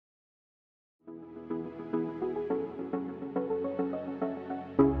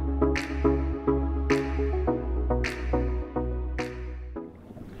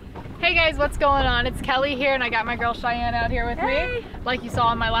guys, what's going on? It's Kelly here and I got my girl Cheyenne out here with me. Like you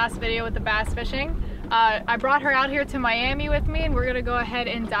saw in my last video with the bass fishing. I brought her out here to Miami with me and we're gonna go ahead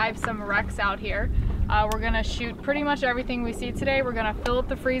and dive some wrecks out here. We're gonna shoot pretty much everything we see today. We're gonna fill up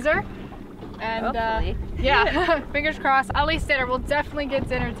the freezer. And yeah, fingers crossed, at least dinner. We'll definitely get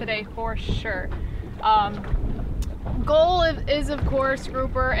dinner today for sure. Goal is of course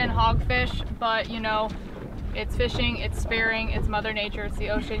grouper and hogfish, but you know, it's fishing, it's spearing, it's Mother Nature, it's the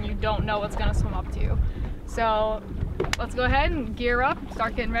ocean. You don't know what's gonna swim up to you. So let's go ahead and gear up,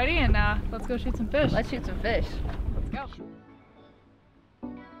 start getting ready, and let's go shoot some fish. Let's shoot some fish. Let's go.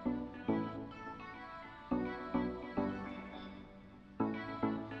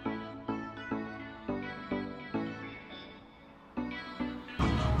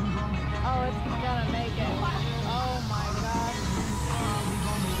 Oh, it's gonna make it. Oh my gosh.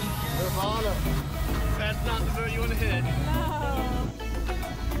 That's not the boat you want to hit. No.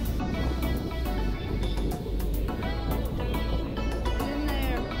 In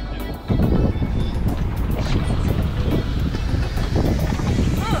there.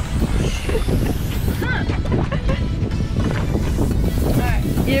 Alright.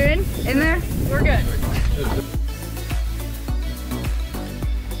 You're in there? We're good.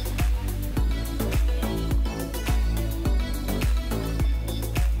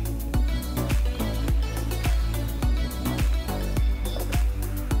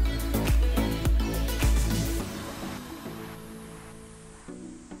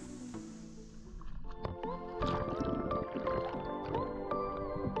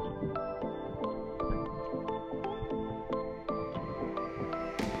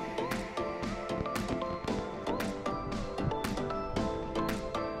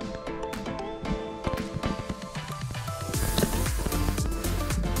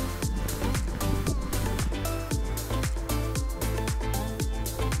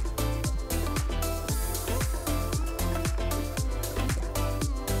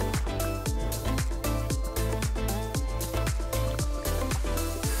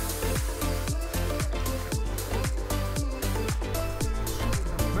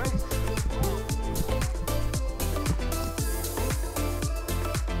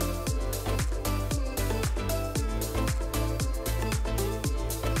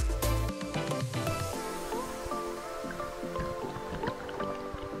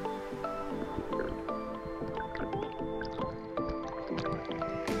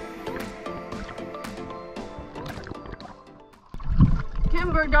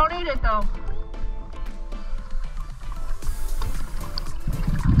 Kimber, don't eat it though.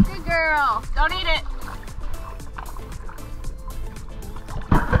 Good girl. Don't eat it.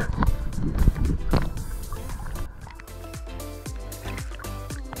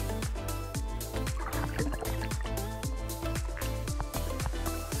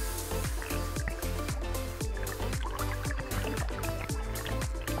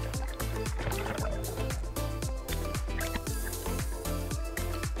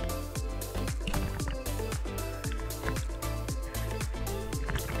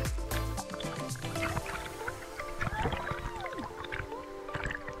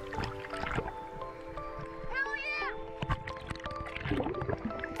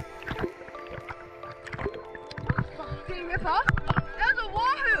 Huh? That was a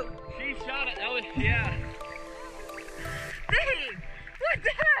wahoo! She shot it. That was, yeah. Dang! What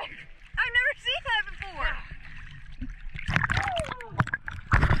the heck? I've never seen that before!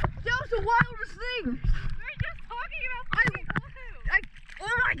 That was the wildest thing! We were just talking about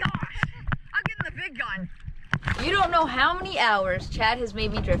oh my gosh! I'm getting the big gun! You don't know how many hours Chad has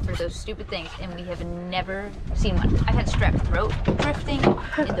made me drift for those stupid things, and we have never seen one. I've had strep throat drifting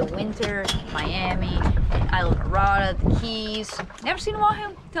in the winter, Miami, Isla Dorada, the Keys. Never seen a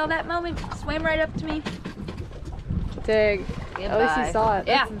wahoo till that moment. Swam right up to me. Dang. Goodbye. At least you saw it.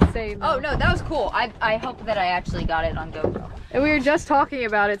 That's insane. Oh no, that was cool. I hope that I actually got it on GoPro. And we were just talking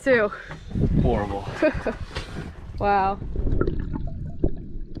about it too. Horrible. Wow.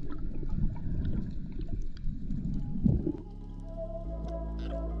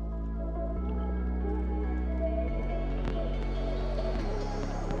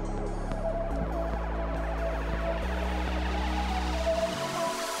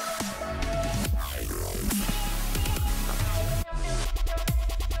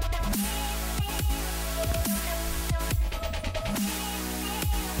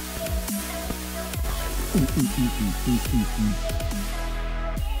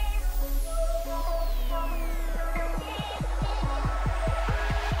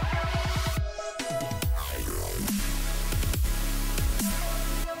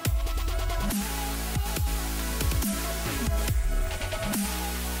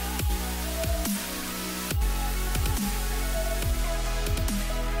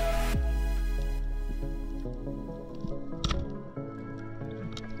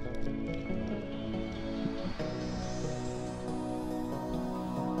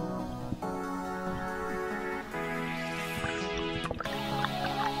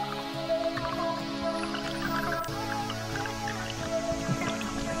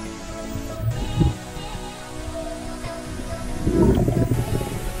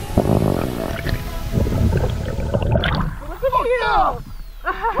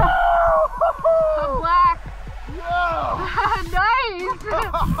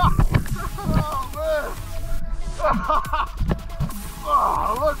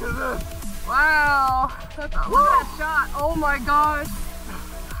 at this. Wow. Look at that shot. Oh my gosh.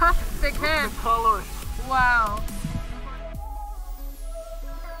 Big hit. The colors. Wow.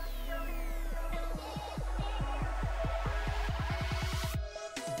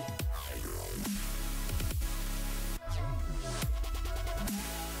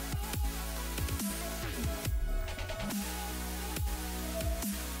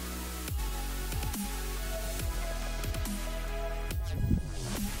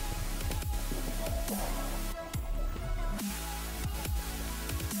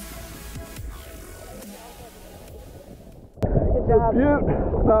 Butte,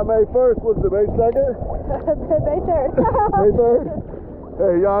 not May 1st, was it May 2nd? May 3rd. May 3rd?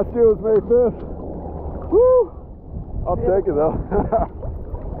 Hey, Yashu was May 5th. Woo! I'll take it though.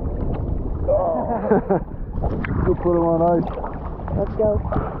 We'll put him on ice. Let's go.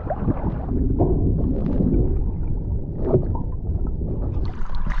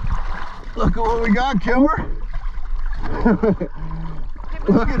 Look at what we got, Kimber.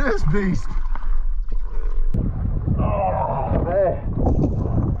 Look at this beast. Oh, man.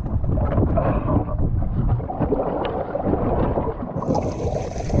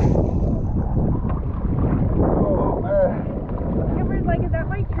 Oh, man. Kimber's like, is that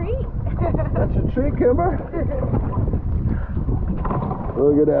my treat? That's your treat, Kimber?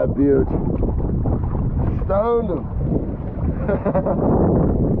 Look at that beaut. Stoned him.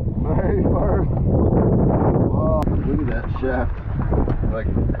 May 1st. Wow, look at that shaft. Like,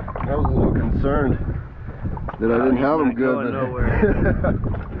 I was a little concerned that I didn't have him good. Nowhere.